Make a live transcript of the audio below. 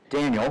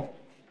Daniel,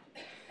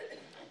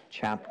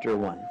 chapter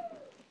 1.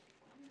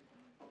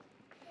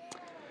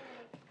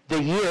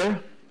 The year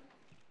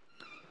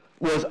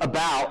was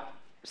about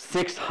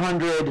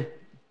 600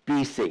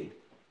 BC,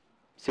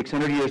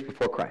 600 years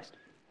before Christ.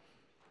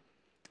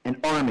 And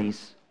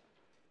armies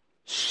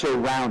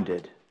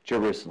surrounded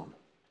Jerusalem.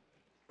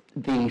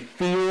 The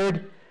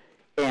feared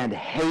and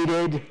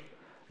hated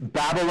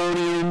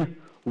Babylonian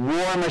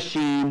war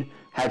machine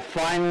had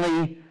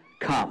finally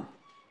come.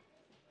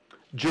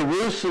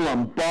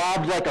 Jerusalem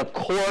bobbed like a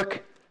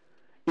cork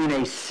in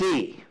a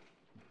sea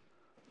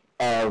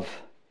of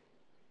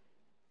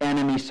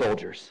enemy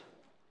soldiers,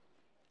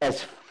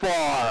 as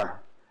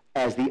far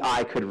as the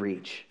eye could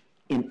reach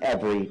in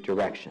every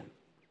direction.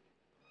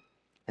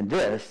 And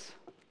this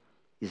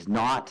is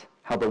not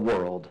how the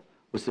world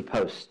was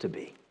supposed to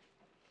be.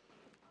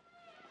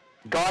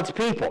 God's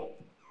people,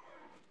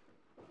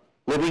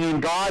 living in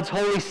God's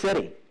holy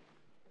city,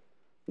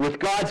 with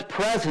God's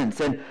presence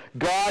and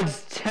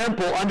God's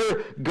temple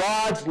under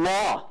God's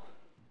law,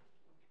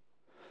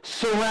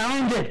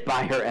 surrounded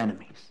by her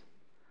enemies,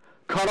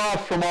 cut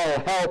off from all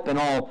help and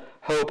all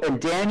hope. And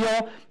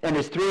Daniel and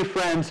his three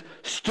friends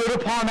stood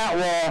upon that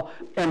wall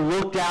and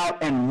looked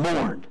out and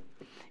mourned.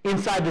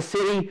 Inside the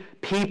city,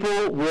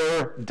 people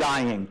were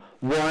dying,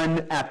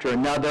 one after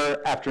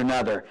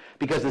another,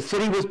 because the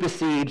city was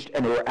besieged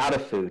and they were out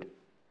of food.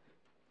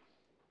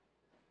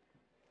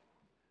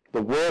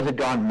 The world had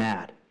gone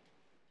mad.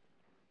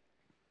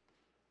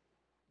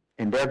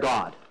 And their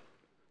God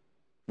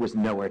was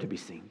nowhere to be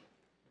seen.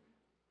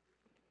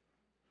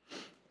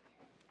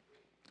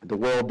 The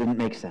world didn't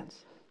make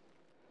sense.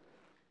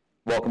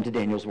 Welcome to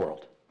Daniel's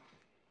world.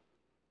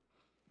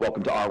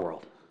 Welcome to our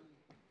world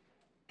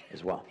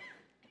as well.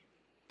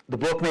 The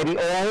book may be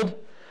old,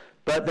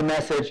 but the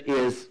message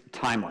is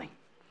timely.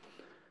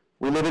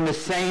 We live in the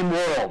same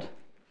world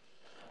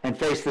and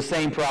face the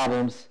same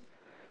problems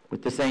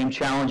with the same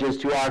challenges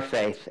to our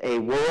faith. A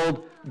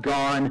world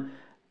gone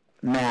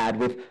mad,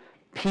 with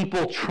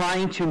people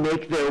trying to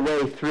make their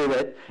way through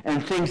it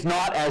and things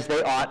not as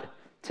they ought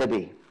to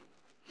be.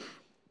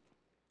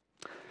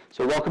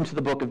 So welcome to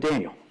the book of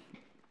Daniel.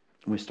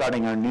 We're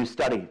starting our new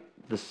study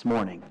this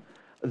morning.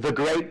 The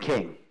Great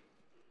King,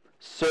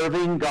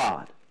 serving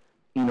God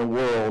in a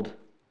world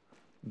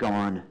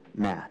gone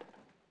mad.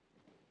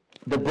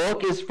 The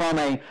book is from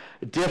a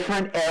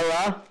different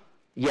era,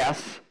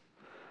 yes.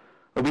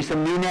 There'll be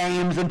some new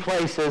names and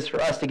places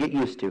for us to get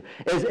used to.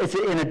 It's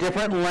in a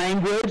different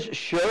language,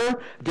 sure.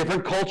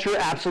 Different culture,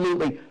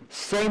 absolutely.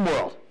 Same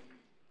world.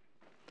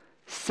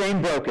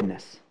 Same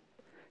brokenness.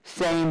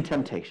 Same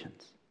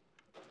temptations.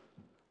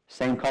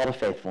 Same call to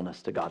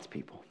faithfulness to God's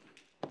people.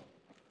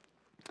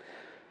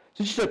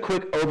 So just a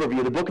quick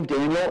overview. The book of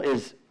Daniel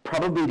is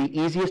probably the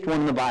easiest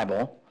one in the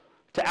Bible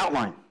to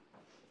outline.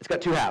 It's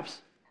got two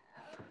halves.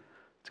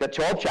 It's got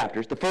 12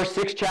 chapters. The first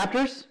 6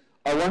 chapters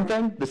are one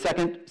thing. The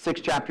second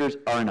 6 chapters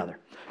are another.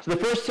 So the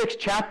first 6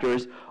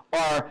 chapters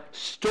are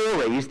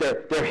stories.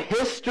 They're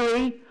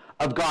history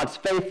of God's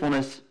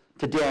faithfulness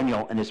to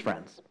Daniel and his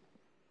friends.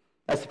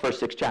 That's the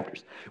first 6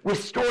 chapters.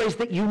 With stories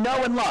that you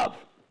know and love.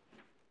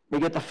 We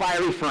get the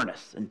fiery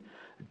furnace and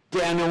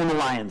Daniel in the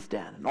lion's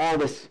den and all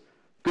this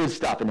good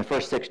stuff in the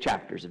first 6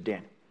 chapters of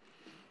Daniel.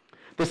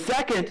 The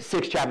second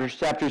 6 chapters,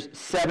 chapters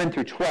 7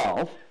 through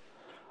 12,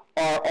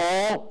 are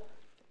all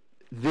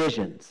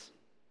visions,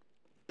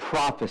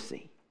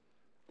 prophecy,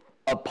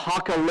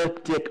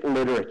 apocalyptic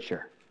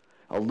literature.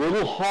 A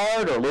little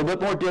hard or a little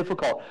bit more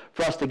difficult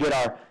for us to get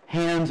our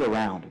hands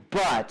around.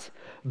 But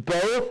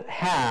both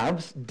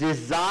halves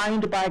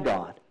designed by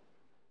God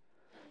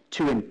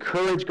to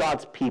encourage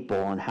God's people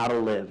on how to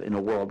live in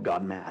a world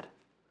gone mad.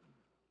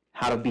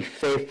 How to be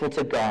faithful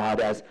to God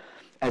as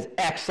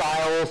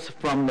exiles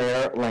from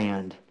their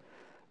land,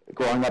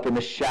 growing up in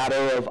the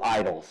shadow of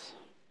idols.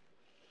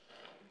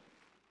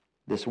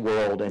 This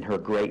world and her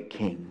great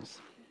kings.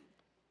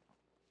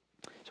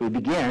 So we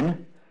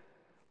begin.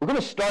 We're going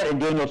to start in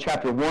Daniel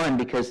chapter 1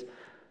 because,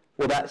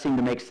 well, that seemed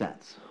to make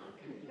sense.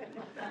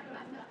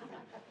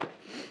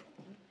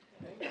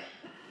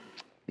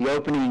 The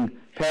opening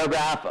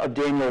paragraph of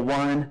Daniel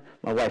 1,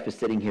 my wife is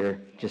sitting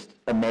here just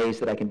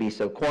amazed that I can be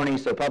so corny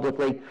so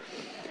publicly.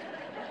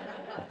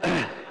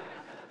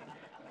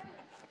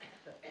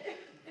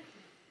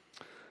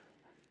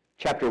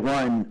 Chapter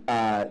 1,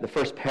 the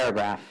first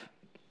paragraph,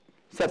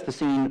 sets the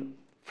scene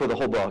for the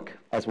whole book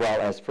as well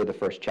as for the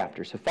first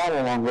chapter. So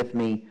follow along with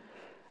me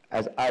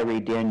as I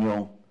read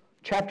Daniel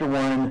chapter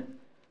 1,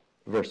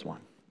 verse 1.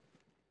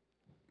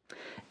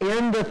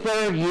 In the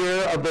 3rd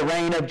year of the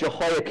reign of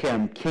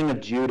Jehoiakim, king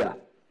of Judah,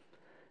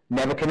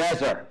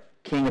 Nebuchadnezzar,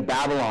 king of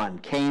Babylon,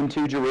 came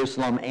to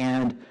Jerusalem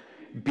and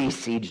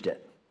besieged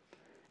it.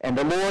 And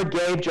the Lord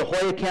gave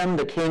Jehoiakim,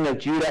 the king of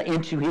Judah,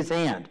 into his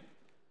hand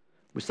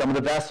with some of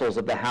the vessels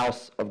of the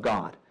house of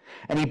God.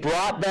 And he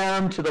brought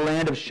them to the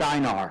land of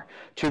Shinar,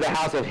 to the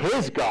house of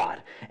his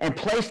God, and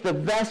placed the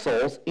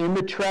vessels in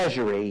the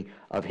treasury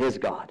of his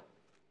God.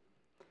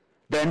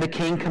 Then the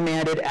king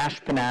commanded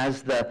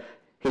Ashpenaz,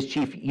 his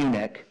chief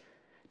eunuch,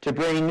 to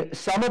bring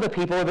some of the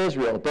people of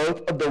Israel,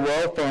 both of the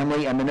royal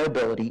family and the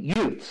nobility,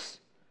 youths,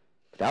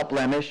 without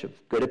blemish, of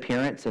good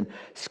appearance, and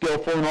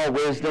skillful in all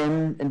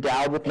wisdom,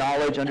 endowed with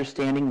knowledge,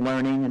 understanding,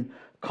 learning, and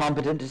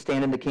competent to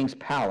stand in the king's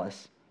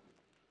palace,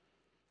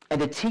 and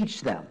to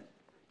teach them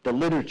the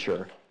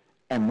literature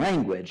and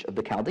language of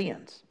the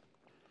Chaldeans.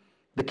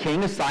 The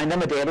king assigned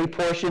them a daily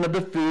portion of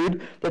the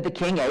food that the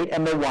king ate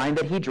and the wine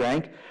that he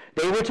drank.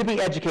 They were to be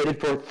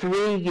educated for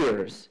 3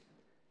 years,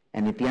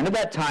 and at the end of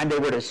that time they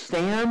were to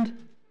stand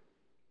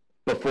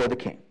before the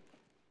king.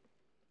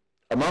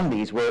 Among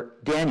these were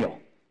Daniel,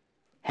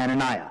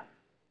 Hananiah,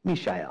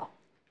 Mishael,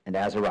 and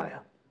Azariah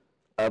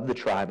of the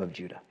tribe of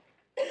Judah.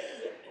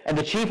 And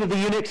the chief of the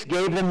eunuchs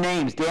gave them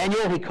names.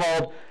 Daniel he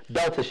called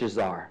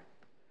Belteshazzar.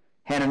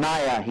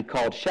 Hananiah he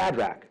called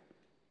Shadrach.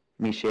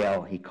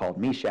 Mishael he called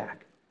Meshach.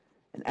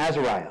 And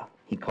Azariah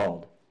he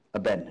called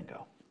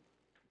Abednego.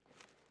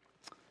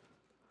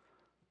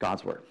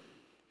 God's word.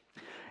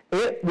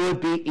 It would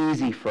be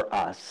easy for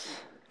us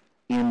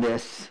in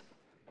this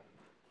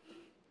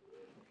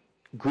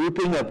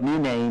grouping of new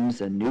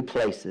names and new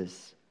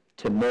places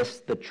to miss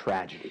the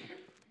tragedy.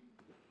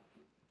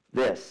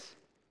 This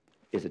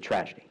is a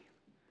tragedy.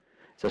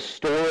 It's a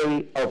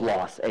story of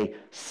loss, a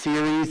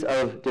series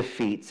of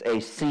defeats, a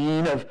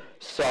scene of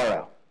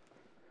sorrow.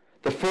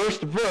 The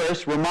first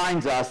verse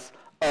reminds us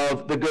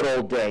of the good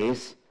old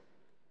days,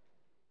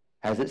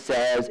 as it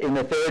says, in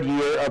the 3rd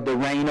year of the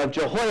reign of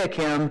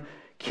Jehoiakim,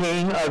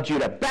 king of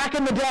Judah. Back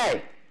in the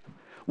day,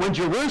 when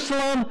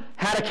Jerusalem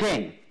had a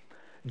king,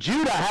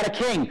 Judah had a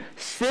king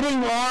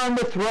sitting on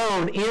the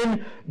throne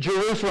in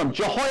Jerusalem,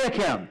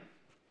 Jehoiakim,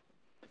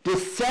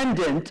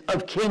 descendant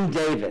of King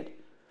David,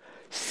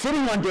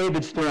 sitting on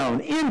David's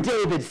throne in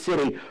David's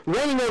city,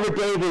 reigning over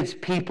David's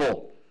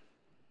people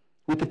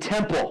with the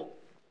temple,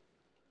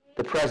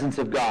 the presence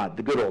of God,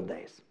 the good old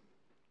days.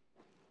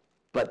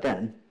 But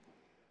then,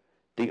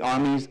 the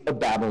armies of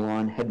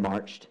Babylon had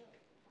marched.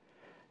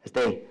 As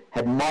they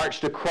had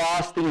marched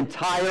across the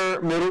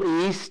entire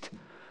Middle East,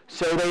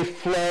 so they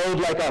flowed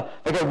like a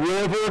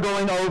river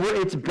going over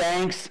its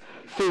banks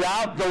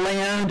throughout the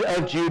land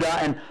of Judah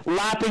and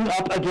lapping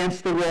up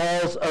against the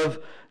walls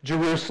of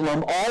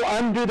Jerusalem, all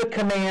under the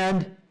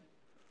command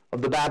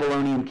of the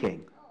Babylonian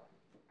king,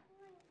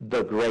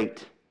 the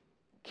great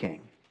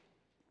king,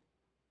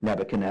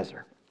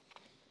 Nebuchadnezzar.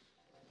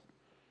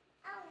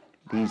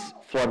 These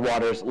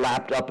floodwaters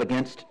lapped up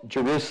against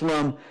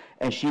Jerusalem,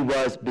 and she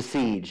was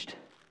besieged,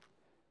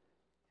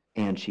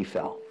 and she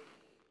fell.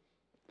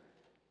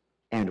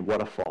 And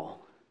what a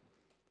fall.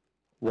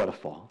 What a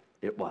fall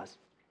it was.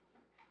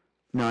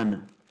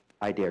 None,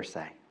 I dare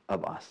say,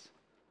 of us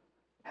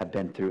have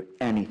been through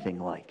anything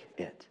like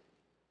it.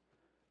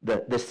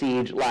 The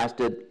siege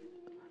lasted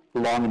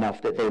long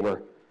enough that they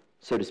were,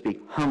 so to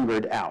speak,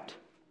 hungered out.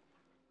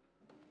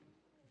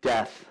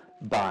 Death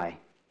by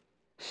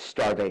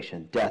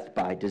starvation, death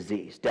by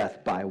disease,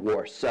 death by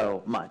war,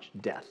 so much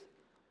death.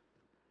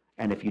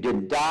 And if you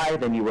didn't die,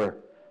 then you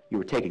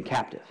were taken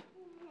captive.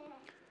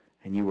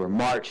 And you were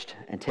marched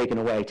and taken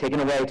away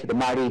to the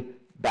mighty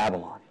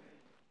Babylon.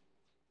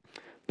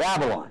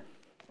 Babylon,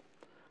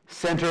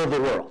 center of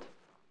the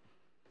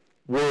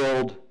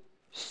world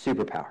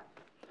superpower.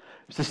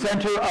 It's the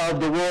center of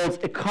the world's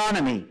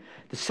economy,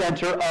 the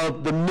center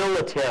of the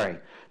military,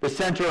 the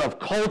center of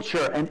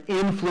culture and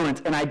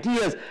influence and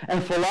ideas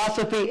and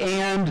philosophy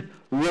and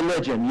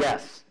religion.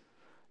 Yes,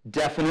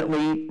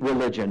 definitely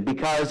religion,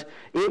 because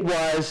it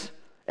was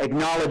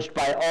acknowledged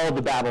by all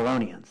the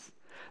Babylonians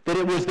that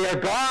it was their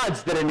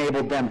gods that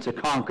enabled them to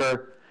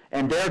conquer,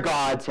 and their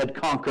gods had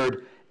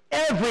conquered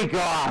every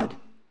god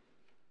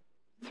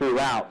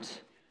throughout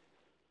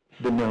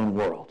the known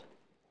world,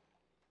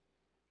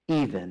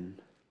 even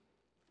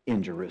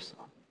in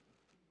Jerusalem.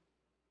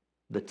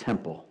 The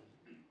temple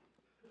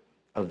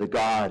of the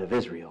God of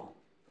Israel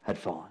had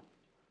fallen.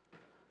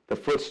 The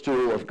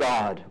footstool of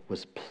God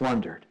was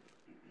plundered.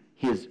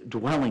 His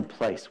dwelling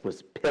place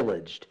was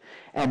pillaged.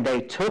 And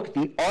they took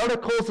the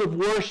articles of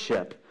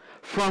worship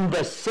from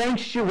the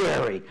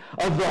sanctuary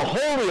of the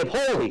Holy of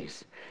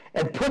Holies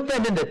and put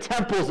them in the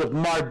temples of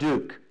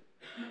Marduk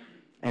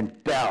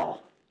and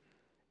Bel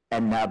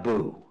and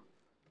Nabu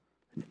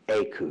and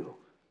Aku.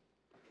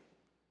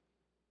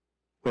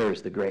 Where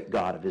is the great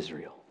God of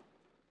Israel?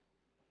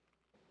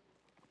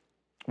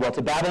 Well,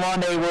 to Babylon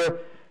they were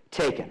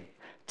taken.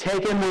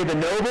 Taken were the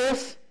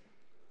nobles.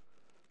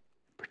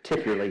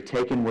 Particularly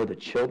taken were the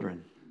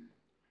children.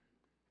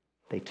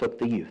 They took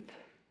the youth,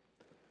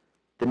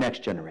 the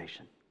next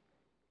generation,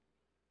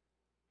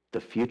 the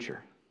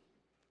future.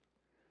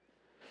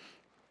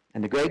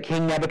 And the great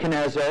king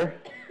Nebuchadnezzar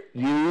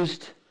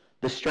used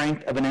the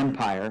strength of an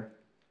empire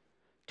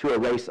to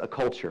erase a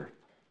culture,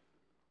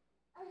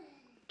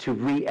 to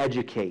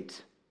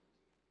re-educate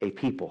a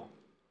people.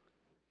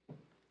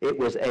 It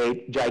was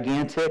a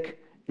gigantic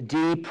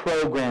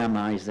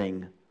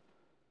deprogrammizing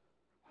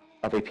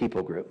of a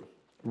people group,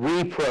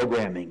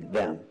 reprogramming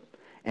them.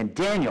 And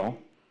Daniel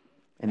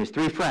and his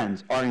 3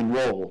 friends are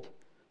enrolled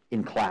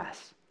in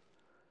class.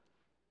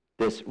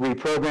 This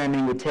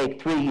reprogramming would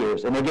take 3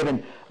 years, and they're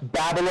given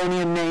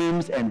Babylonian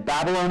names and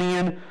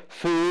Babylonian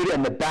food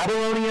and the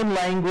Babylonian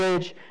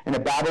language and a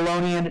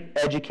Babylonian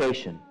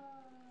education.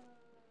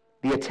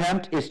 The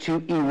attempt is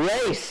to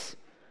erase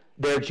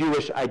their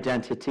Jewish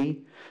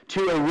identity,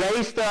 to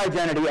erase their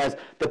identity as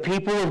the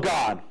people of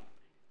God,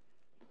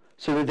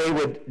 so that they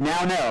would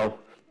now know,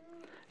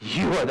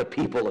 you are the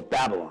people of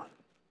Babylon.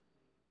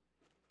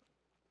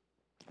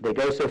 They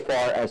go so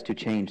far as to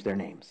change their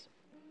names.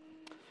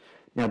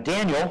 Now,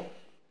 Daniel,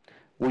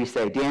 we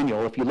say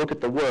Daniel. If you look at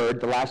the word,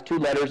 the last 2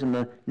 letters in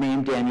the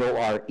name Daniel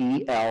are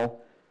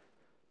E-L.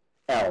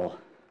 El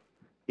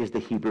is the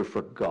Hebrew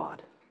for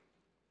God.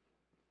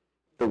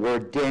 The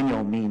word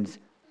Daniel means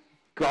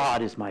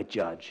God is my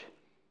judge.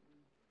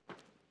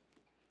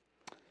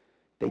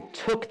 They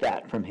took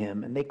that from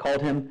him and they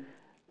called him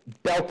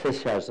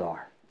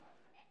Belteshazzar,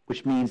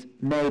 which means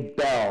may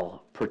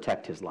Bel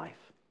protect his life.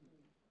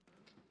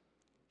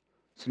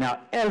 So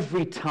now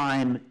every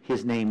time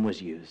his name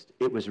was used,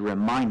 it was a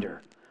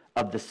reminder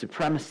of the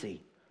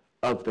supremacy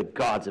of the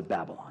gods of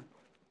Babylon.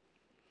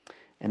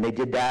 And they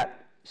did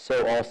that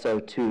so also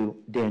to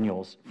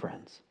Daniel's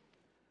friends.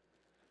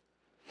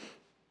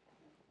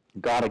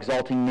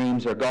 God-exalting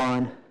names are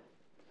gone.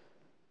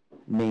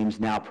 Names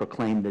now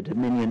proclaim the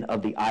dominion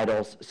of the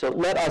idols. So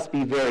let us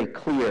be very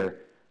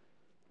clear,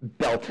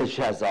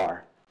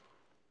 Belteshazzar,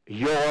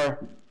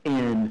 you're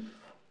in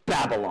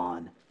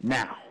Babylon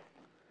now.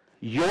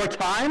 Your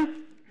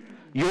time,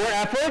 your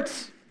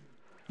efforts,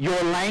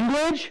 your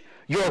language,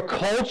 your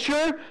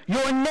culture,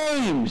 your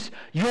names,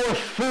 your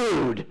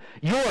food,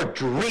 your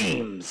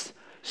dreams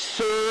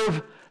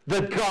serve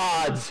the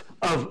gods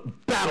of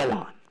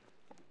Babylon.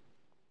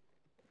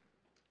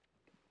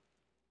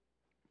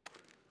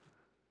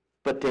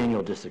 But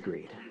Daniel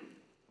disagreed.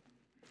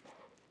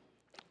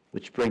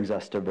 Which brings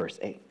us to verse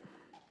 8.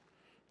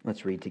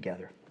 Let's read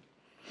together.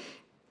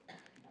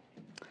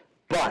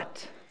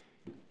 But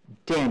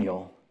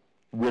Daniel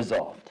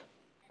resolved.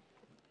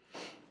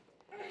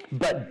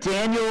 But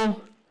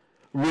Daniel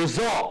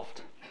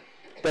resolved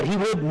that he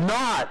would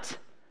not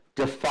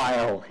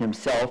defile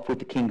himself with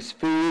the king's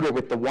food or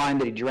with the wine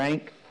that he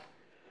drank.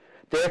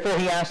 Therefore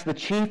he asked the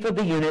chief of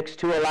the eunuchs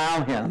to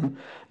allow him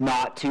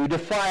not to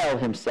defile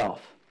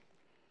himself.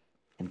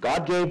 And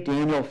God gave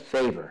Daniel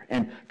favor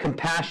and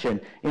compassion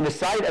in the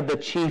sight of the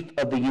chief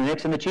of the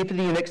eunuchs. And the chief of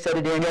the eunuchs said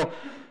to Daniel,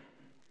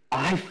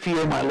 I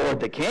fear my lord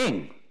the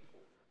king,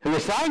 who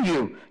assigned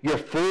you your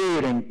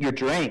food and your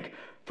drink.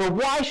 For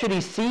why should he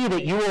see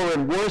that you are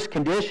in worse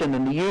condition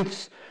than the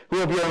youths who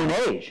are of your own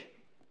age?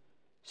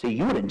 So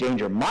you would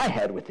endanger my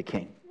head with the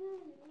king.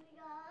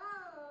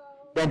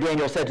 Then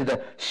Daniel said to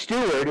the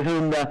steward,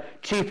 whom the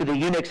chief of the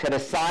eunuchs had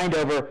assigned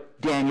over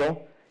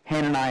Daniel,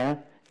 Hananiah,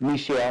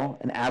 Mishael,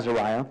 and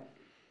Azariah,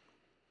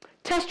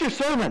 test your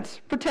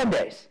servants for 10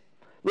 days.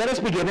 Let us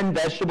be given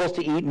vegetables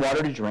to eat and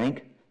water to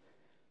drink.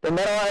 Then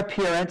let our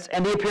appearance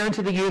and the appearance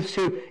of the youths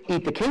who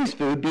eat the king's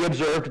food be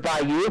observed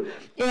by you,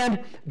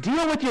 and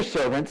deal with your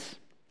servants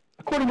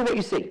according to what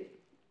you see.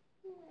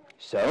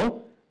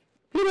 So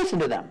he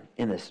listened to them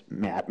in this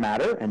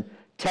matter and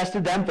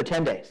tested them for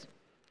 10 days.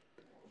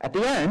 At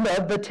the end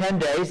of the 10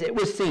 days, it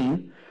was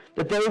seen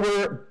that they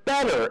were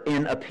better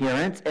in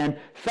appearance and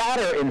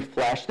fatter in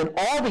flesh than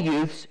all the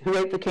youths who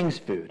ate the king's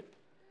food.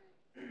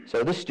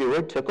 So the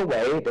steward took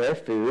away their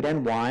food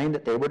and wine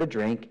that they were to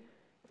drink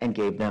and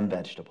gave them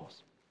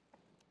vegetables.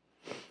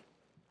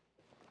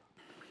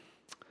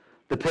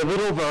 The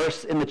pivotal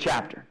verse in the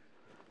chapter,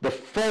 the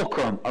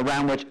fulcrum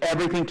around which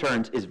everything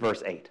turns, is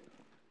verse 8.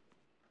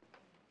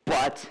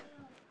 But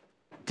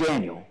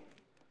Daniel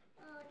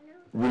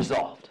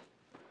resolved.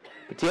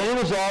 But Daniel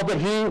resolved that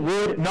he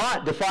would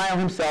not defile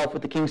himself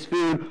with the king's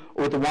food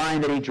or with the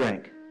wine that he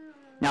drank.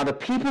 Now the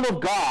people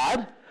of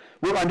God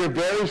were under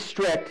very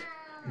strict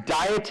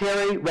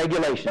dietary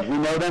regulations. We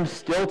know them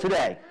still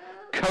today.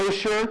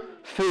 Kosher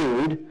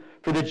food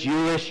for the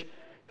Jewish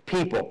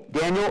people.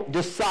 Daniel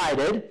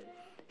decided,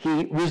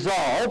 he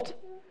resolved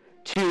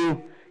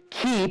to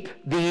keep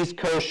these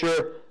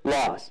kosher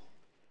laws.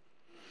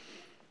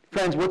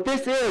 Friends, what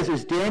this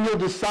is Daniel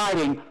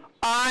deciding,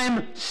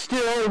 I'm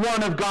still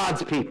one of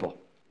God's people.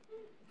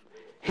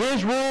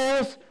 His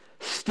rules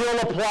still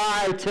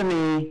apply to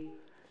me,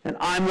 and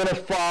I'm going to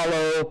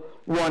follow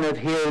one of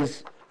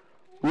his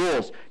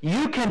rules.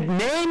 You can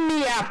name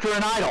me after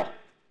an idol,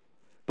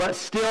 but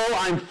still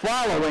I'm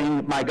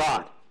following my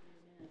God.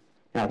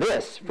 Now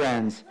this,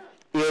 friends,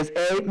 is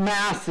a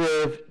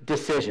massive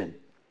decision.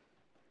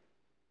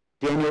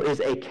 Daniel is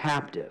a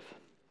captive.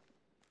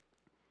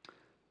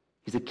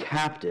 He's a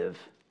captive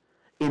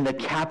in the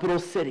capital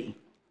city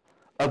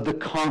of the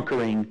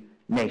conquering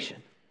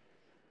nation.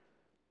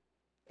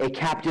 A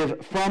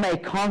captive from a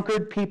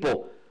conquered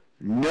people.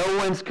 No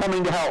one's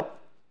coming to help.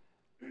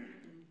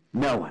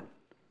 No one.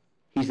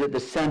 He's at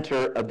the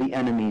center of the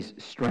enemy's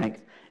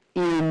strength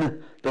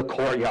in the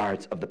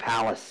courtyards of the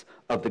palace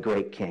of the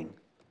great king.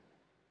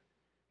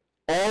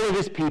 All of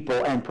his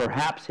people and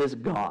perhaps his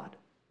God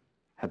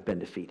have been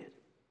defeated.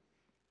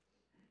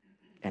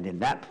 And in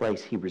that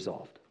place he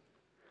resolved.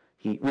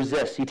 He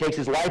resists. He takes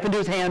his life into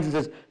his hands and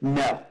says,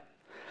 no.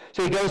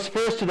 So he goes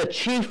first to the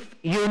chief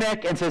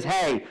eunuch and says,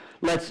 hey,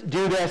 let's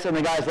do this. And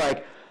the guy's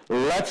like,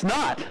 let's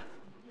not.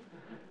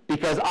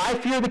 Because I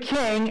fear the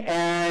king,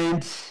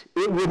 and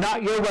it would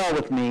not go well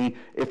with me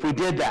if we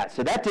did that.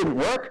 So that didn't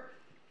work.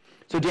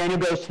 So Daniel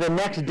goes to the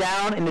next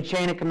down in the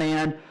chain of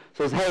command,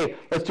 says, hey,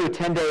 let's do a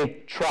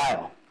 10-day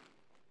trial.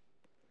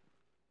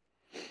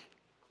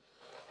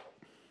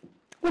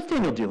 What's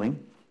Daniel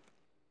doing?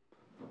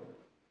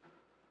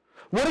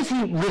 What is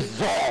he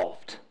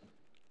resolved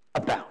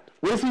about?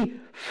 What is he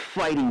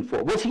fighting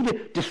for? What's he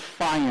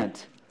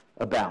defiant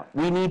about?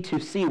 We need to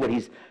see what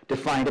he's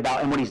defiant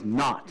about and what he's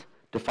not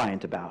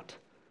defiant about.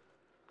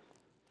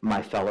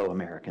 My fellow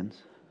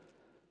Americans.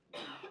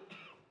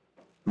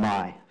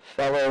 My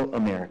fellow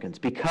Americans.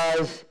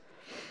 Because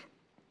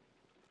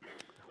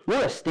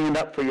we're a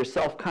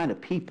stand-up-for-yourself kind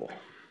of people.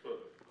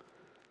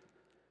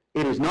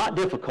 It is not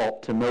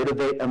difficult to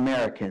motivate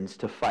Americans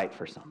to fight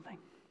for something.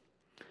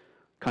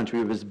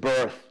 Country was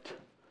birthed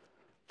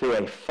through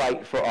a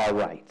fight for our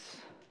rights.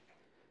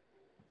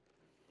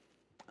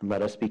 And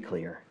let us be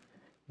clear,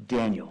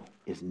 Daniel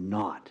is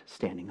not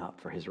standing up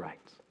for his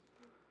rights.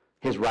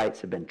 His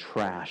rights have been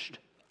trashed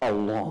a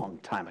long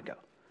time ago.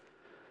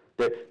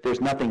 There's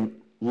nothing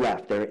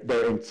left.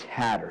 They're in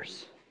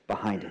tatters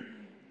behind him.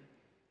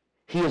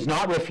 He is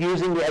not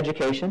refusing the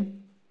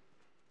education.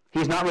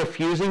 He's not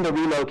refusing the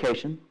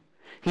relocation.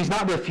 He's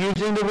not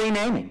refusing the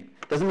renaming.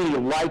 Doesn't mean he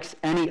likes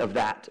any of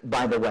that,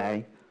 by the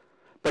way.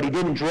 But he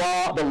didn't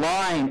draw the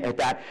line at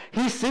that.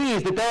 He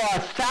sees that there are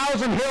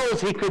 1,000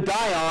 hills he could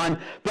die on,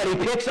 but he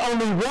picks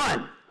only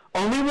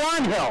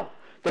one hill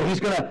that he's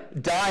going to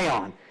die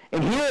on.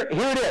 And here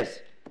it is.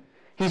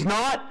 He's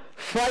not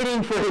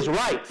fighting for his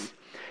rights.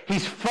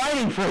 He's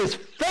fighting for his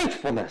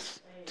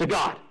faithfulness to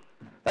God.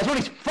 That's what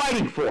he's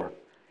fighting for.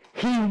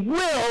 He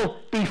will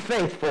be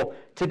faithful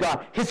to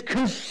God. His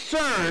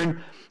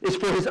concern is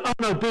for his own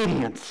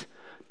obedience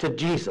to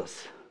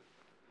Jesus.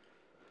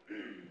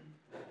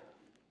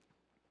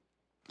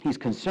 He's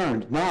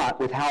concerned not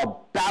with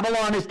how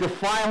Babylon is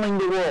defiling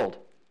the world,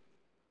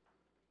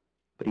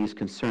 but he's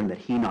concerned that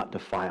he not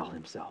defile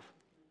himself.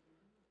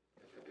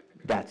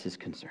 That's his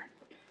concern.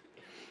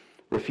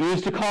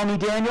 Refuse to call me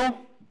Daniel.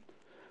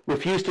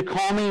 Refuse to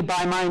call me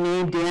by my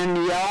name,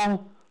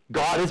 Daniel.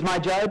 God is my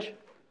judge.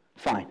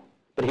 Fine.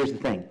 But here's the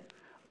thing.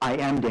 I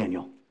am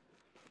Daniel,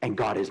 and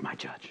God is my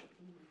judge.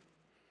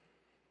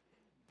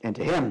 And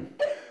to him,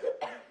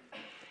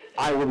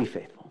 I will be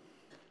faithful.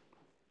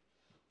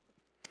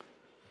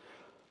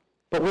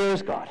 But where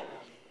is God?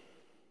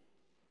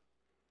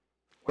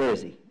 Where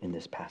is he in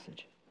this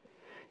passage?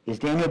 Is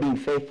Daniel being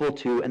faithful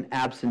to an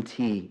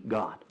absentee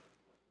God?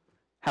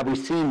 Have we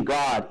seen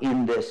God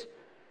in this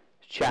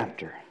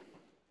chapter?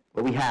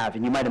 Well, we have,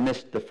 and you might have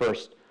missed the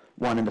first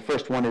one, and the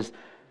first one is,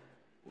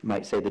 you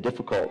might say, the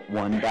difficult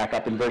one, back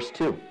up in verse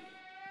 2.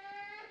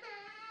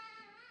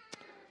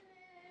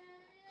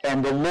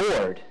 And the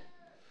Lord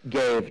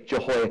gave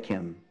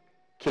Jehoiakim,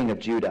 king of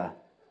Judah,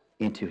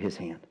 into his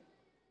hand.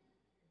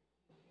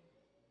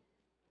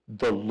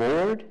 The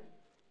Lord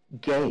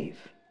gave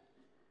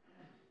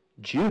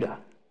Judah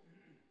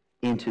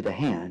into the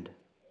hand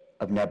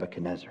of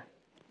Nebuchadnezzar.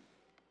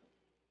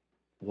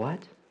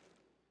 What?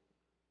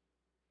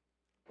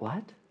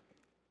 What?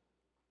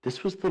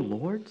 This was the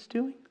Lord's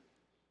doing?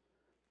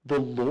 The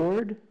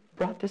Lord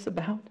brought this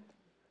about?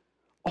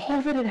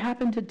 All that had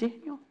happened to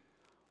Daniel?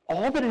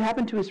 All that had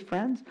happened to his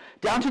friends?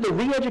 Down to the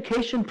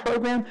re-education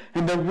program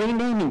and the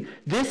renaming.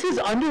 This is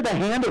under the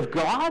hand of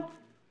God?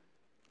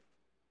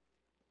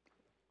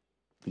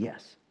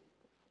 Yes.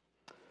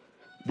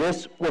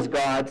 This was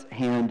God's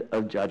hand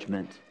of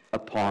judgment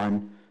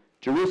upon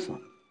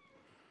Jerusalem.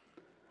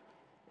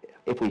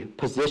 If we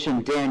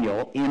position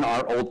Daniel in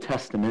our Old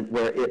Testament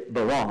where it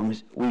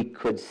belongs, we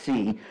could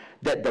see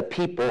that the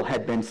people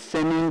had been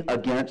sinning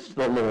against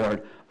the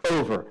Lord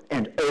over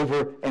and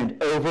over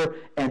and over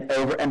and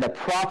over, and the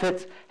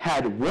prophets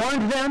had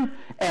warned them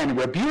and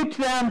rebuked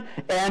them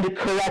and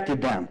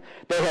corrected them.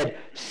 They had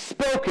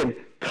spoken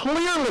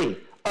clearly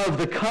of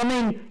the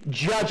coming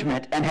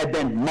judgment and had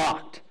been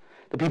mocked.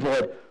 The people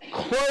had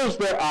closed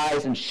their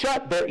eyes and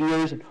shut their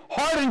ears and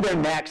hardened their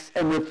necks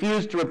and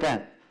refused to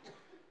repent.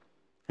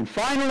 And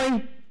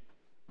finally,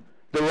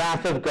 the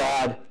wrath of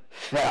God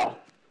fell.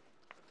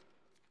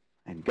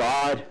 And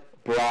God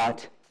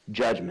brought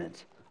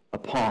judgment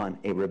upon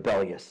a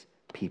rebellious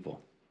people.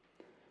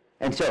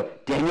 And so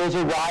Daniel's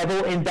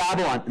arrival in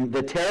Babylon, and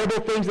the terrible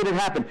things that had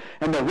happened,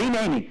 and the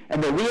renaming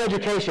and the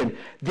re-education,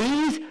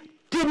 these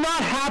did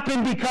not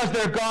happen because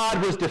their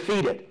God was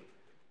defeated.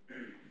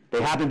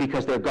 They happened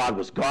because their God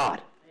was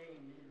God.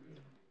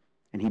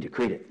 And he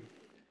decreed it.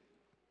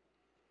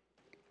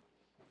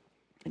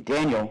 And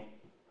Daniel,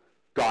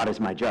 God is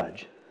my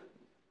judge,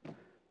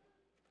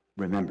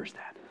 remembers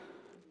that.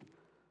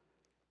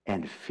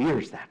 And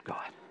fears that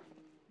God.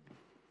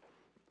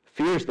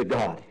 Fears the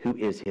God who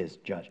is his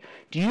judge.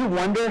 Do you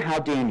wonder how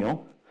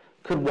Daniel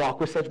could walk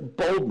with such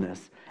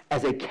boldness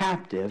as a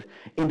captive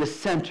in the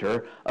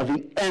center of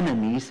the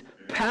enemy's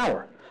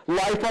power?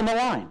 Life on the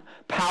line.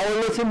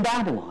 powerless in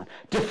Babylon,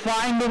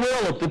 defying the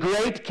will of the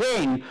great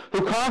king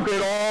who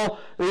conquered all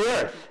the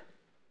earth.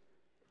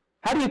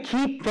 How do you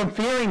keep from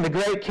fearing the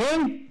great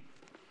king?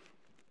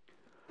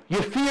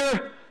 You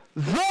fear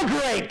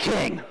the great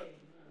king.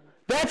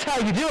 That's how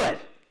you do it.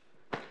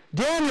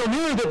 Daniel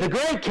knew that the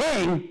great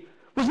king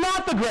was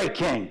not the great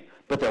king,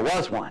 but there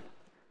was one,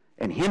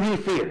 and him he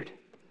feared.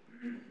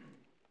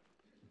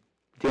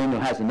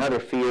 Daniel has another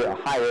fear, a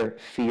higher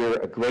fear,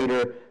 a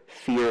greater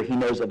fear. He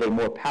knows of a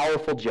more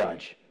powerful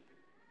judge.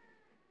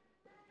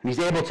 And he's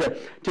able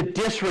to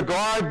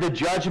disregard the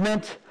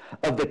judgment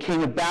of the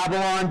king of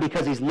Babylon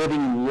because he's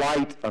living in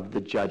light of the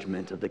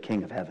judgment of the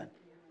king of heaven.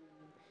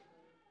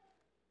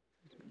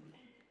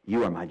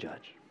 You are my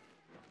judge.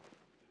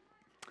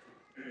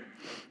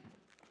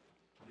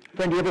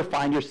 Friend, do you ever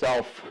find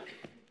yourself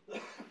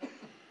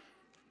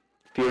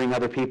fearing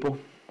other people?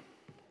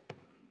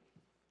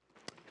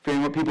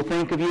 Fearing what people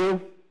think of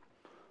you?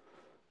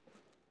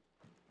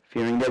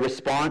 Fearing their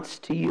response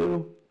to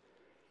you?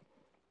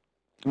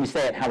 Let me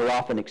say it how we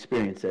often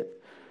experience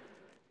it.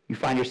 You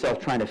find yourself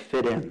trying to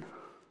fit in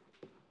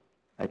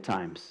at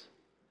times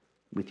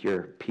with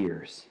your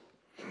peers.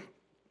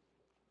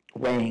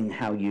 Weighing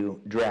how you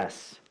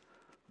dress,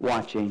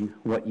 watching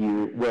what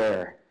you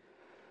wear,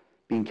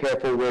 being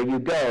careful where you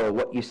go,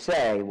 what you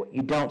say, what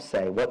you don't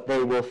say, what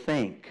they will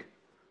think.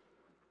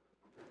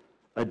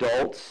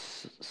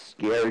 Adults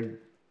scared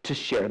to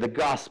share the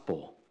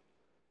gospel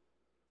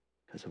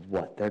because of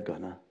what they're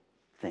going to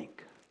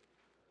think.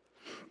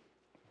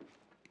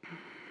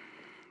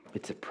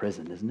 It's a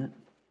prison, isn't it?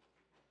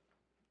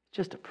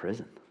 Just a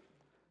prison.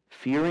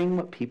 Fearing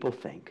what people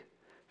think,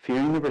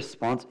 fearing the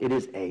response, it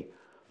is a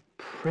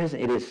prison.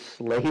 It is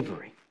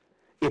slavery.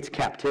 It's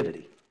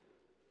captivity.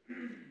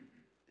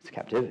 It's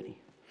captivity.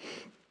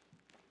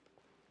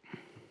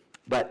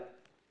 But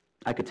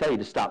I could tell you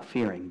to stop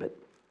fearing, but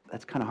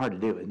that's kind of hard to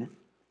do, isn't it?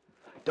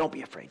 Don't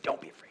be afraid.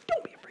 Don't be afraid.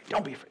 Don't be afraid.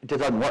 Don't be afraid. It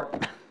doesn't work.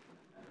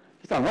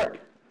 It doesn't work.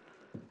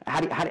 How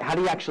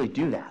do you actually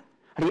do that?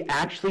 How do you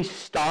actually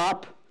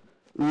stop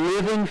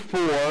living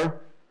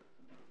for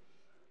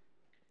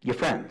your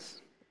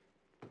friends?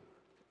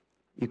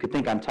 You could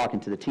think I'm talking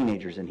to the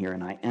teenagers in here,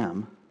 and I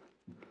am,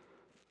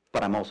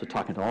 but I'm also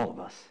talking to all of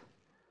us.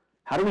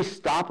 How do we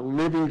stop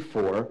living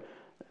for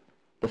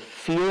the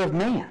fear of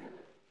man?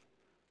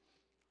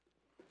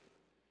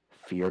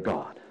 Fear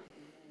God.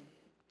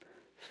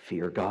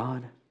 Fear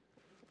God.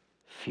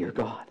 Fear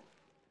God.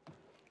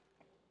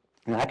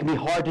 And that can be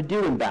hard to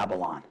do in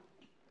Babylon,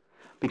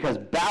 because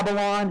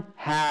Babylon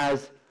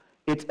has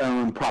its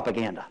own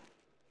propaganda.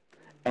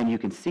 And you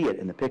can see it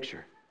in the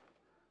picture.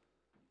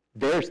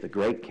 There's the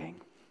great king.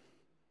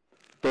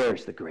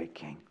 There's the great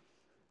king.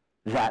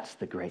 That's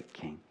the great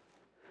king.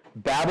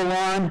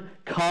 Babylon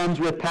comes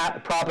with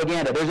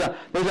propaganda.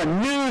 There's a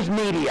news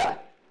media,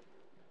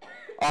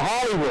 a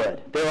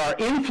Hollywood. There are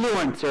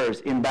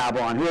influencers in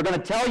Babylon who are going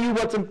to tell you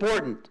what's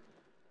important,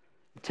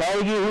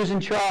 tell you who's in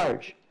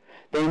charge.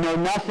 They know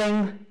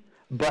nothing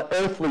but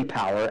earthly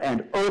power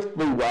and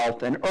earthly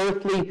wealth and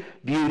earthly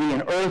beauty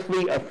and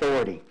earthly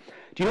authority.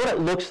 Do you know what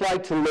it looks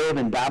like to live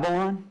in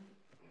Babylon?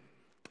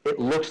 It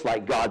looks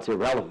like God's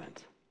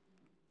irrelevant.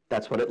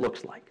 That's what it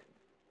looks like.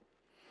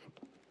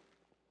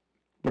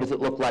 What does it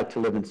look like to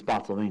live in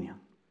Spotsylvania?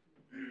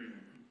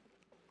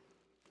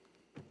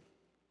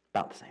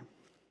 About the same.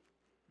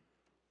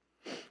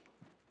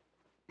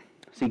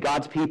 See,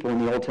 God's people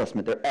in the Old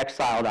Testament, they're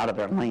exiled out of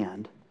their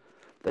land.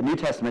 The New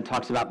Testament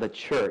talks about the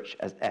church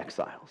as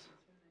exiles.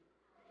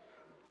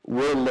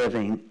 We're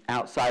living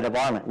outside of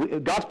our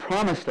land. God's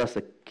promised us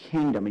a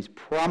kingdom. He's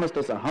promised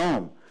us a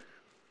home.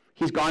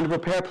 He's gone to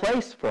prepare a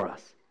place for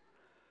us.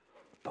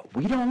 But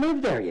we don't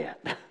live there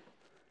yet.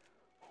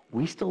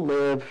 We still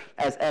live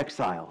as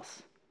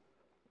exiles.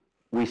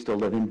 We still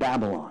live in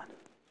Babylon.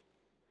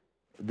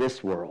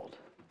 This world,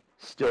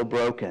 still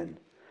broken,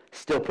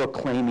 still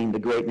proclaiming the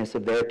greatness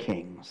of their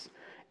kings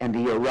and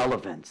the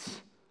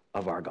irrelevance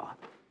of our God.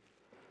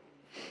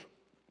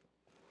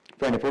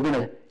 Friend, if we're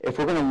going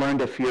to learn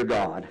to fear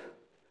God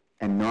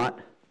and not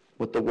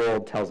what the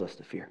world tells us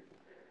to fear,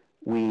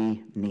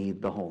 we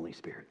need the Holy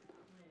Spirit.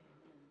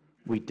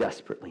 We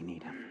desperately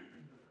need him.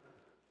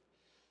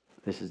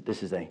 This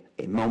is a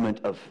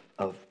moment of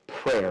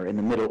prayer in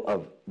the middle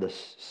of the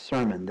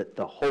sermon, that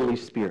the Holy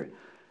Spirit,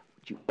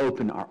 would you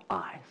open our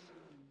eyes,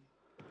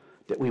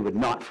 that we would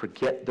not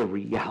forget the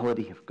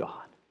reality of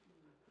God,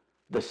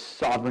 the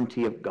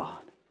sovereignty of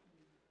God,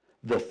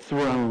 the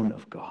throne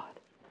of God,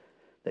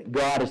 that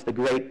God is the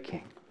great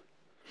king.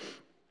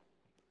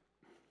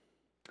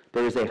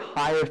 There is a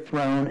higher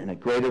throne and a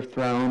greater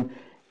throne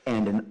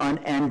and an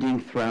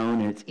unending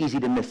throne, and it's easy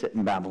to miss it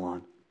in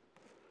Babylon.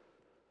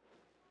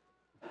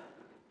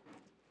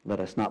 Let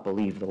us not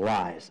believe the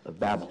lies of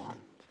Babylon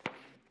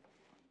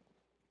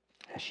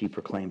as she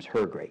proclaims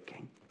her great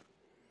king.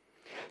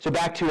 So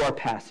back to our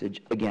passage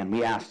again.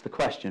 We ask the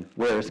question,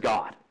 where is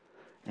God?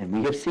 And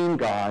we have seen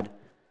God,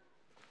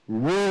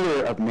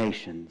 ruler of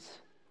nations,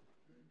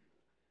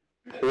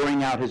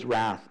 pouring out his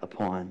wrath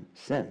upon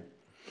sin.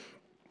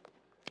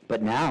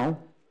 But now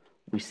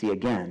we see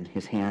again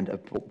his hand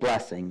of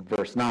blessing,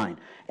 verse 9.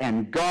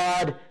 And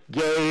God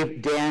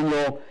gave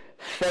Daniel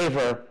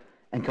favor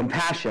and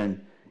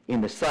compassion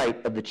in the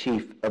sight of the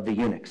chief of the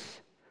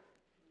eunuchs.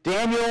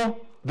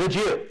 Daniel, the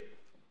Jew.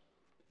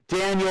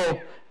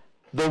 Daniel,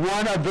 the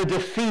one of the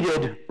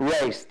defeated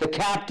race, the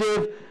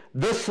captive,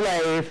 the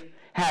slave,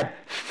 had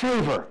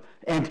favor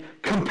and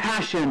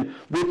compassion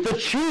with the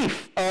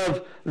chief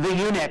of the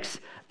eunuchs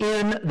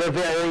in the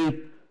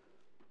very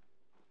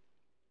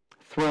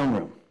throne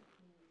room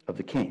of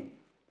the king.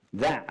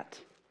 That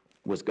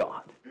was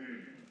God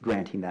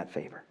granting that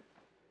favor.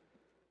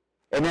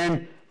 And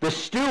then the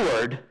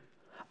steward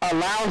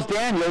allows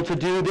Daniel to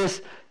do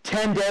this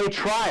 10-day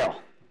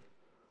trial.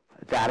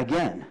 That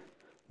again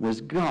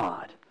was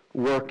God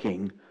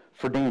working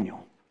for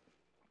Daniel.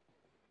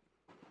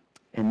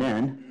 And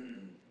then,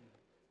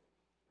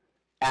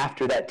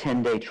 after that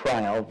 10-day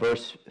trial,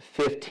 verse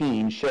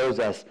 15 shows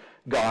us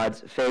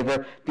God's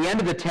favor. At the end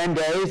of the 10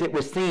 days, it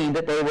was seen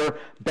that they were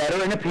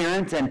better in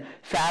appearance and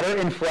fatter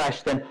in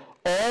flesh than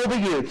all the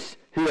youths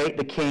who ate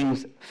the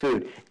king's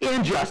food.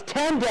 In just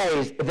 10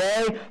 days,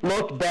 they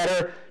looked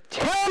better.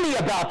 Tell me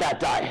about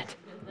that diet.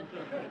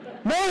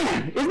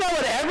 Man, isn't that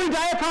what every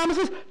diet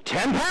promises?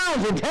 10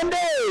 pounds in 10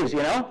 days,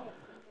 you know?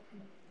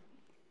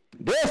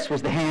 This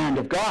was the hand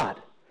of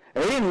God.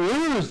 And they didn't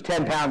lose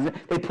 10 pounds.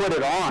 They put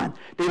it on.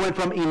 They went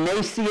from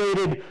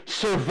emaciated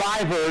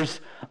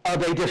survivors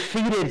of a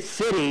defeated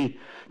city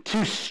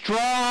to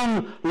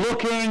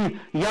strong-looking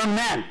young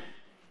men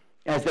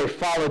as they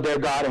followed their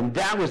God. And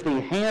that was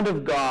the hand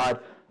of God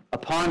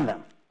upon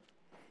them.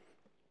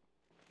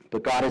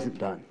 But God isn't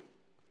done.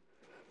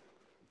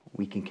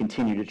 We can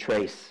continue to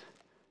trace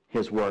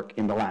his work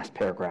in the last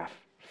paragraph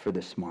for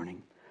this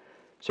morning.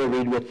 So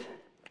read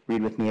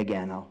with me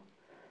again. I'll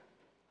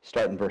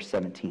start in verse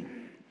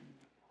 17.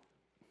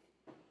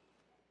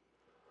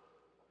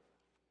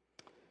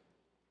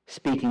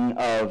 Speaking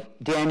of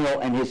Daniel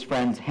and his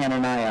friends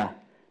Hananiah,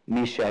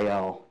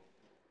 Mishael,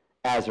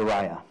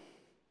 Azariah.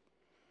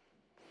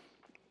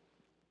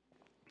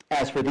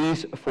 As for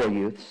these 4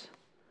 youths,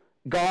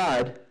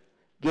 God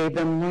gave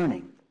them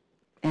learning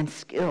and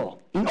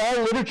skill in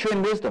all literature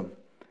and wisdom.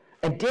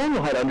 And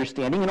Daniel had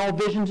understanding in all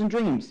visions and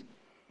dreams.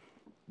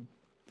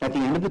 At the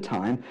end of the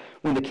time,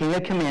 when the king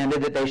had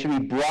commanded that they should be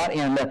brought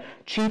in, the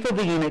chief of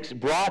the eunuchs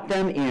brought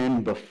them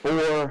in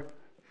before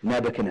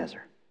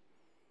Nebuchadnezzar.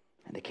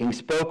 And the king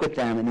spoke with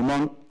them, and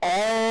among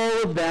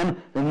all of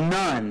them,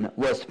 none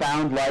was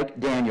found like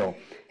Daniel,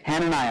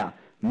 Hananiah,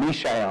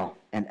 Mishael,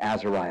 and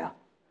Azariah.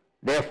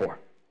 Therefore,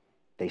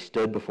 they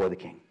stood before the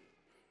king.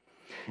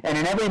 And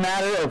in every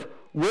matter of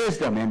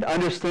wisdom and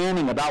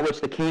understanding about which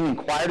the king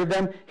inquired of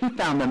them, he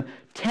found them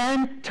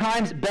 10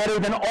 times better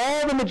than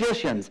all the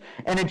magicians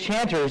and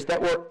enchanters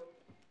that were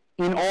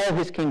in all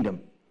his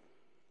kingdom.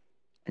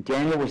 And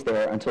Daniel was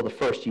there until the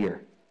first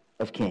year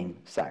of King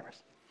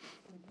Cyrus.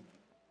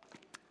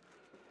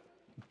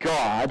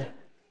 God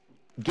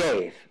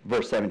gave,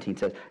 verse 17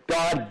 says,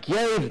 God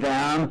gave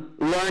them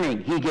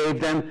learning. He gave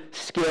them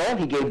skill.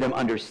 He gave them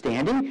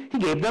understanding. He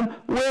gave them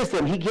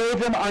wisdom. He gave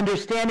them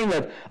understanding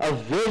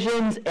of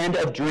visions and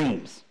of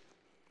dreams.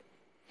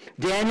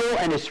 Daniel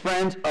and his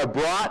friends are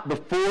brought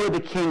before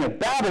the king of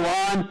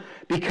Babylon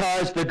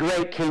because the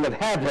great king of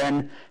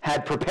heaven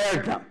had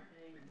prepared them.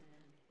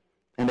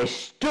 And they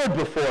stood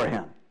before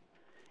him,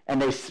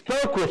 and they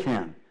spoke with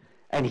him,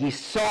 and he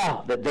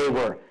saw that they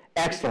were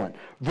excellent.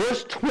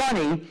 Verse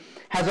 20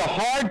 has a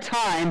hard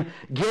time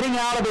getting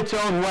out of its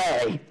own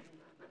way,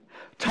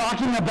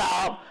 talking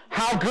about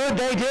how good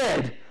they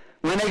did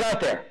when they got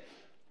there.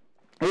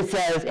 It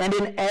says, and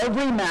in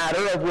every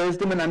matter of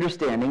wisdom and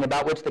understanding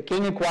about which the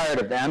king inquired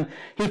of them,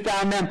 he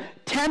found them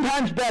 10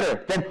 times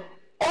better than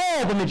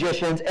all the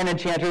magicians and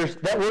enchanters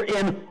that were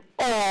in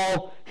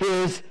all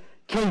his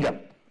kingdom.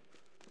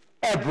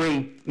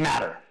 Every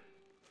matter.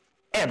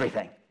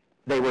 Everything.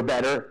 They were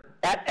better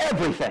at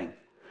everything.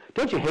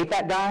 Don't you hate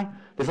that guy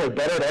that's like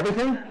better at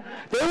everything?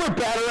 They were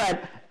better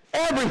at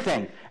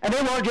everything. And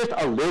they weren't just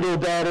a little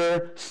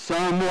better,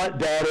 somewhat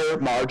better,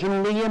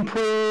 marginally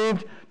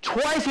improved,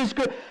 twice as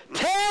good,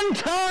 10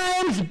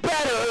 times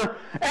better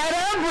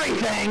at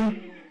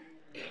everything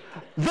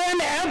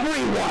than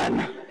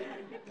everyone,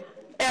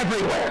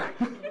 everywhere.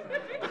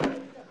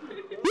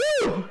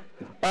 Woo!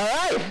 All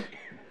right.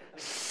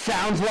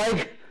 Sounds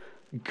like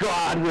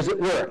God was at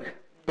work.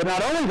 But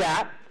not only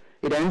that,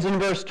 it ends in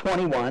verse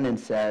 21 and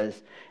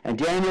says, and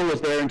Daniel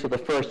was there until the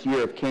first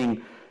year of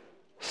King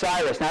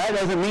Cyrus. Now that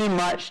doesn't mean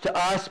much to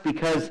us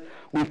because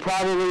we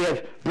probably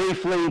have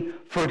briefly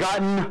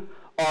forgotten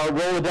our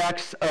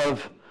Rolodex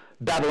of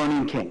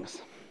Babylonian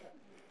kings.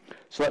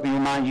 So let me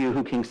remind you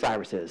who King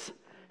Cyrus is.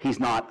 He's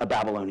not a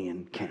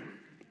Babylonian king.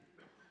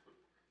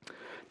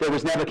 There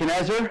was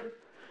Nebuchadnezzar,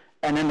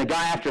 and then the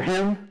guy after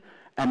him,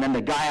 and then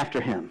the guy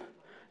after him,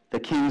 the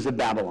kings of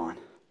Babylon.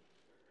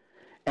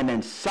 And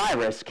then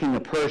Cyrus, king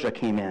of Persia,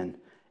 came in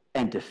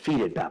and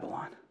defeated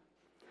Babylon.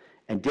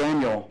 And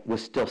Daniel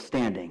was still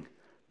standing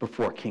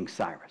before King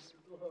Cyrus.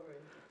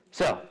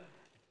 So,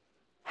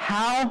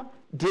 how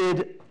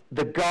did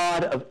the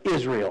God of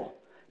Israel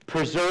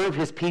preserve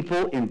his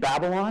people in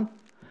Babylon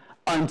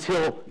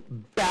until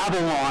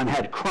Babylon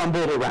had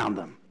crumbled around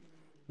them.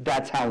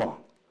 That's how long.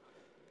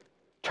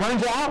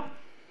 Turns out,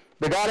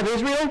 the God of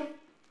Israel,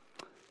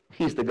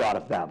 he's the God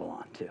of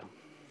Babylon too.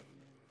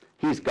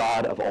 He's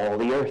God of all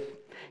the earth.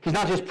 He's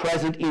not just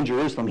present in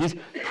Jerusalem. He's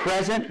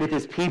present with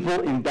his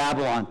people in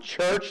Babylon.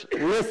 Church,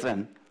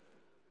 listen.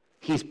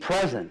 He's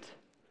present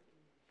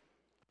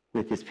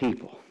with his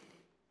people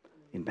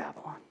in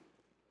Babylon.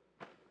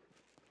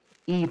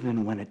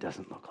 Even when it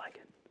doesn't look like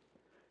it.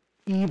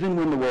 Even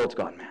when the world's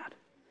gone mad.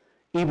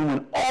 Even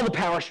when all the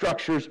power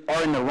structures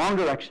are in the wrong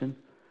direction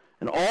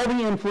and all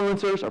the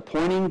influencers are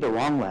pointing the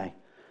wrong way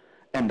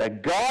and the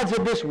gods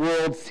of this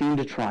world seem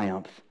to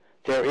triumph,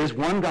 there is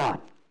one God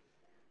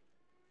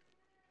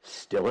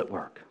still at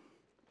work,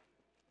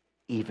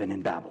 even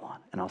in Babylon.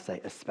 And I'll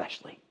say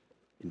especially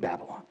in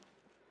Babylon.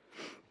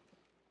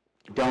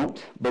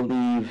 Don't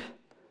believe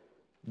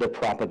the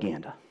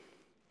propaganda.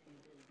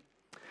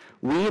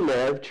 We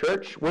live,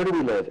 church, where do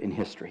we live in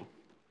history?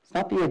 It's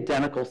not the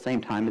identical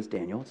same time as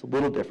Daniel. It's a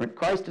little different.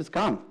 Christ has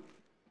come.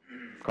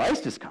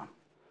 Christ has come.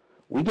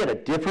 We get a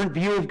different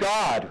view of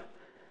God,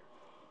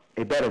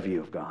 a better view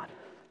of God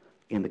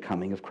in the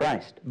coming of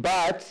Christ.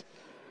 But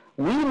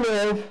we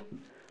live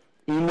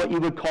in what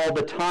you would call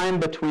the time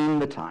between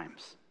the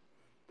times,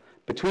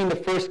 between the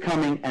first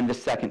coming and the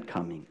second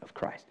coming of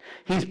Christ.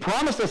 He's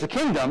promised us a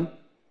kingdom,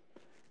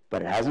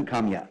 but it hasn't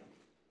come yet.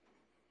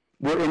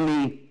 We're in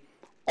the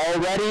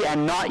already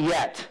and not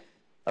yet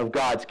of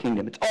God's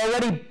kingdom. It's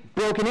already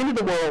broken into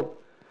the world,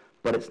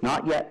 but it's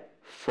not yet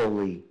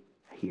fully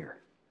here.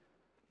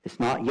 It's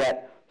not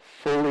yet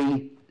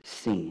fully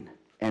seen.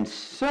 And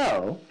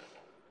so,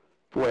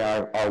 boy,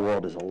 our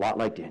world is a lot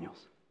like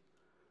Daniel's.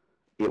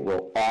 It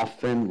will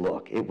often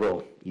look, it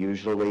will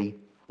usually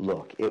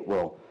look, it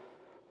will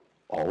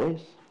always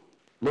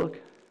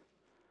look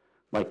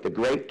like the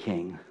great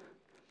king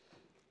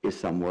is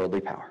some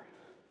worldly power,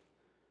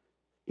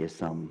 is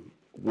some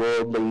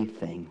worldly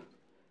thing,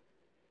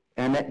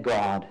 and that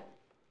God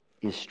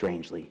is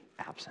strangely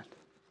absent.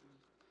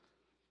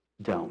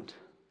 Don't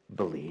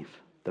believe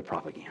the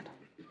propaganda.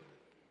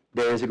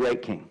 There is a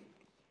great king.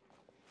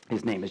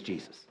 His name is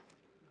Jesus.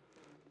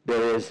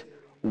 There is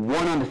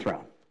one on the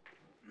throne.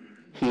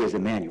 He is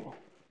Emmanuel.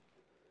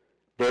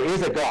 There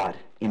is a God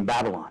in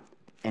Babylon,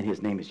 and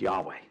his name is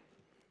Yahweh.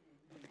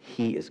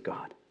 He is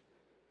God.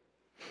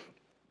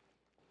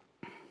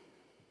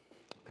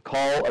 The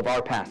call of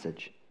our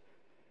passage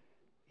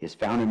is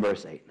found in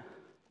verse 8.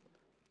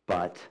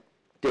 But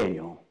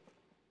Daniel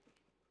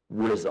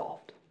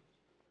resolved.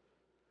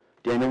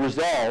 Daniel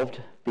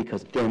resolved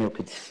because Daniel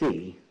could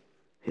see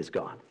his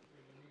God.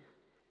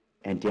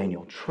 And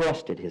Daniel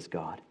trusted his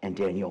God. And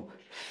Daniel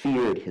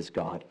feared his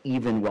God,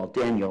 even while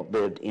Daniel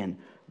lived in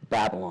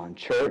Babylon.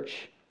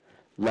 Church,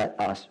 let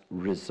us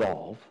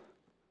resolve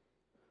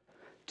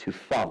to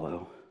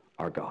follow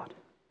our God.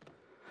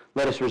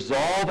 Let us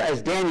resolve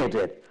as Daniel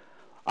did.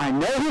 I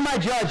know who my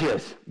judge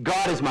is.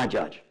 God is my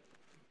judge.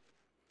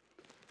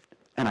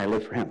 And I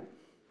live for him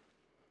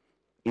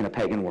in a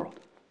pagan world.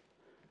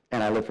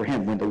 And I live for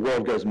him when the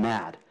world goes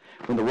mad,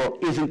 when the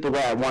world isn't the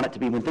way I want it to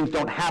be, when things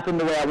don't happen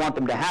the way I want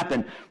them to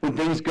happen, when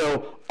things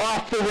go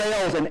off the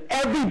rails and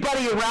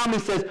everybody around me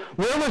says,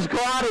 where was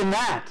God in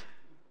that?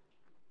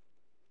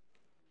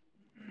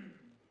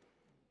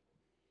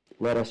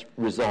 Let us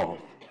resolve,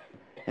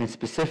 and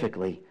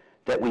specifically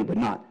that we would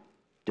not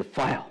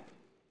defile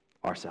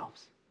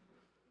ourselves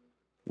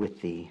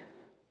with the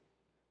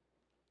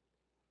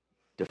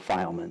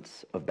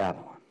defilements of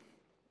Babylon.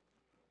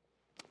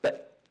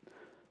 But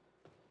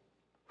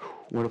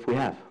what if we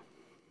have?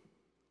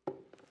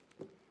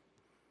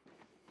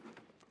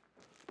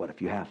 What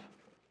if you have?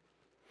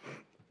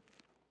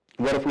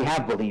 What if we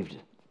have believed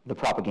the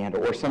propaganda,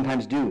 or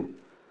sometimes do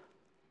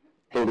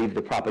believe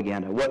the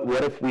propaganda?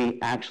 What if we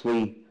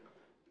actually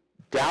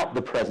doubt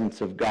the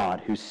presence of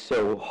God, who's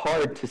so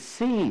hard to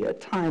see at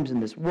times in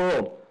this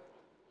world?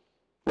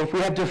 What if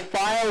we have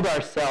defiled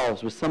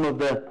ourselves with some of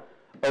the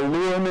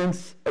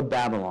allurements of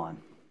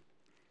Babylon?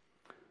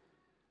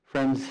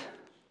 Friends,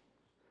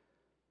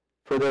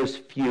 for those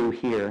few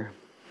here,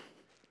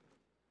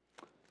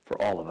 for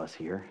all of us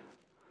here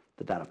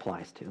that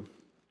applies to,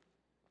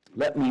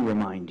 let me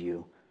remind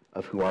you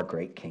of who our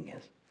great king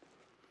is.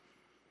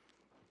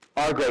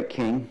 Our great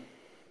king,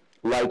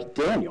 like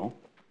Daniel,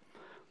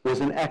 was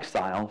an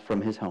exile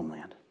from his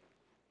homeland.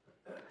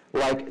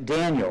 Like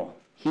Daniel,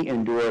 he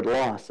endured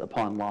loss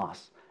upon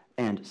loss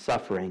and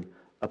suffering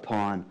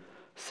upon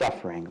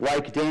suffering.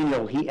 Like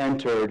Daniel, he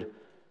entered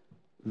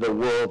the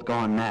world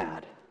gone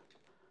mad.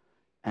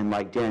 And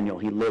like Daniel,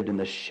 he lived in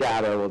the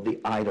shadow of the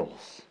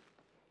idols.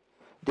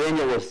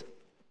 Daniel was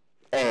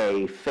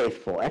a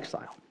faithful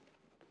exile.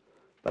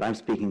 But I'm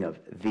speaking of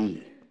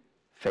the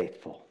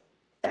faithful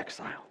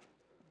exile.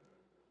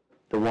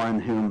 The one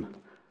whom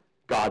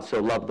God so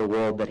loved the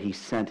world that he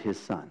sent his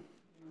son.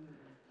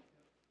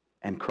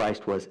 And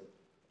Christ was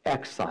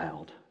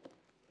exiled,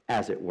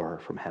 as it were,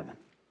 from heaven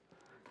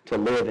to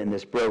live in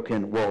this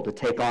broken world, to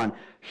take on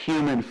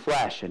human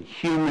flesh and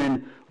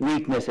human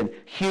weakness and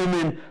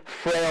human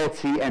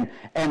frailty and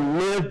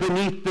live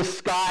beneath the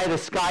sky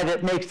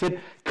that makes it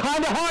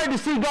kind of hard to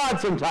see God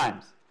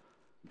sometimes.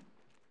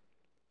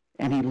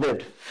 And he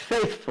lived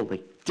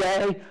faithfully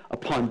day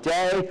upon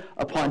day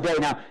upon day.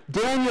 Now,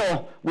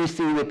 Daniel, we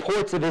see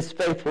reports of his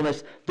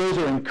faithfulness. Those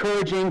are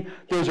encouraging.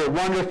 Those are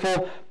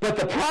wonderful. But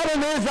the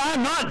problem is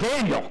I'm not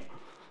Daniel.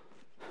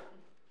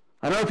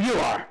 I don't know if you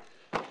are.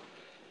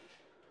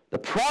 The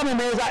problem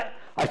is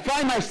I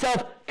find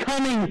myself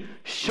coming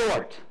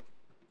short.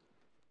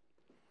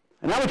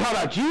 And now we talk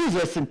about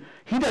Jesus, and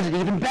he does it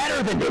even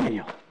better than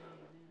Daniel.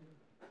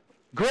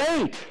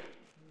 Great.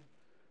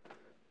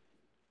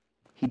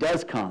 He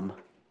does come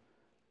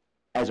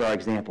as our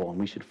example, and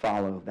we should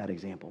follow that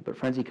example. But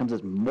friends, he comes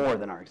as more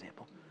than our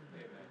example.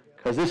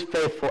 Because this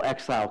faithful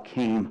exile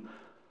came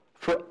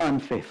for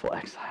unfaithful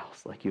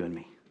exiles like you and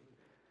me.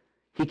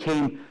 He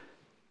came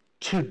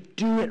to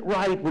do it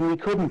right when we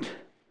couldn't.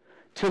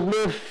 To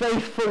live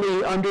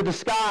faithfully under the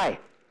sky.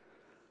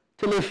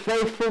 To live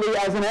faithfully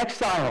as an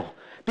exile.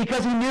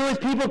 Because he knew his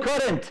people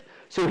couldn't.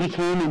 So he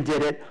came and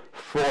did it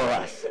for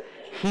us.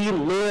 He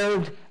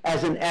lived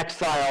as an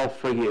exile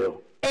for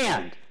you.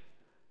 And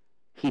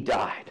he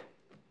died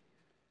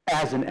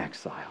as an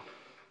exile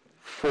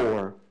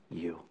for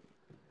you.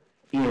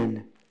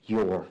 In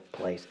your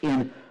place.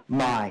 In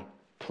my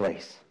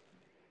place.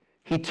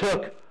 He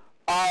took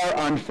our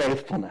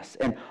unfaithfulness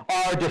and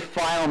our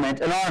defilement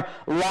and our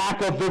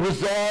lack of the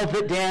resolve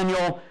that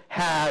Daniel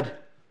had.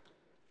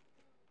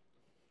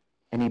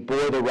 And he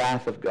bore the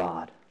wrath of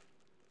God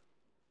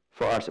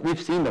for our sins.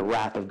 We've seen the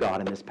wrath of God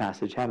in this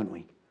passage, haven't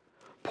we?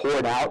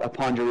 Poured out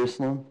upon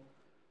Jerusalem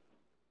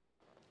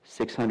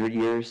 600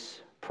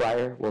 years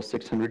prior. Well,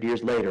 600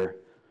 years later,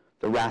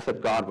 the wrath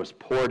of God was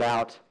poured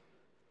out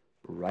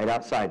right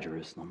outside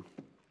Jerusalem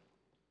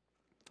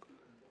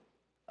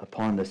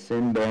upon the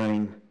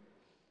sin-bearing,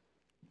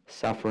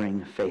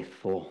 suffering,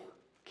 faithful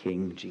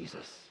King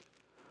Jesus,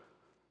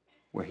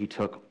 where he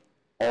took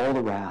all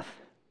the wrath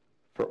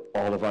for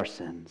all of our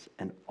sins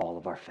and all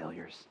of our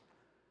failures.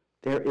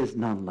 There is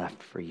none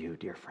left for you,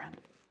 dear friend.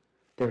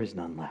 There is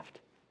none left.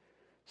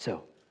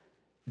 So,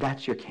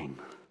 that's your King.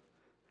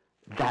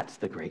 That's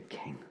the great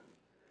King.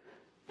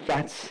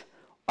 That's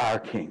our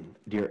King,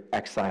 dear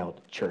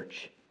exiled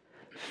church.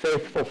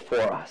 Faithful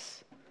for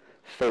us.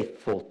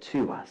 Faithful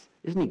to us.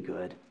 Isn't he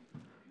good?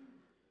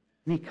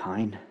 Isn't he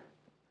kind?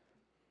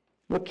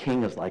 What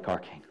king is like our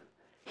King?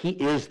 He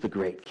is the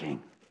great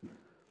King.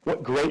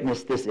 What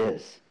greatness this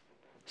is.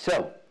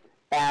 So,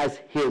 as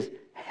his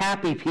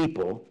happy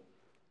people,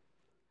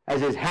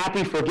 as his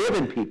happy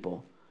forgiven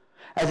people,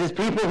 as his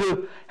people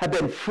who have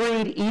been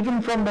freed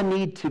even from the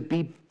need to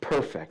be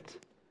perfect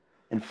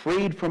and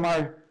freed from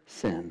our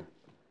sin,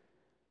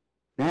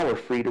 now we're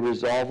free to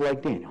resolve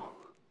like Daniel.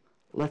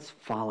 Let's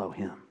follow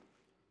him.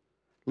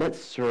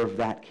 Let's serve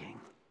that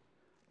King.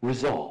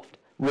 Resolved.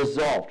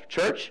 Resolved.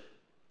 Church,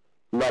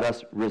 let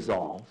us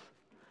resolve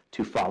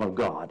to follow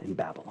God in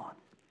Babylon.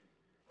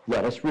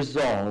 Let us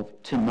resolve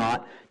to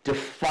not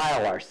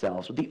defile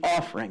ourselves with the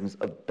offerings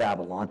of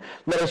Babylon.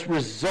 Let us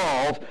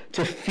resolve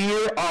to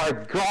fear our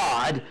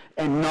God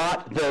and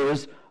not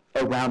those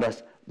around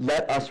us.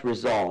 Let us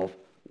resolve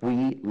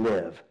we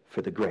live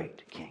for the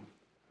great King.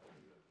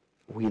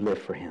 We live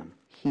for him.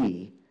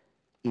 He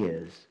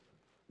is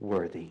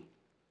worthy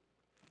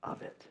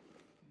of it.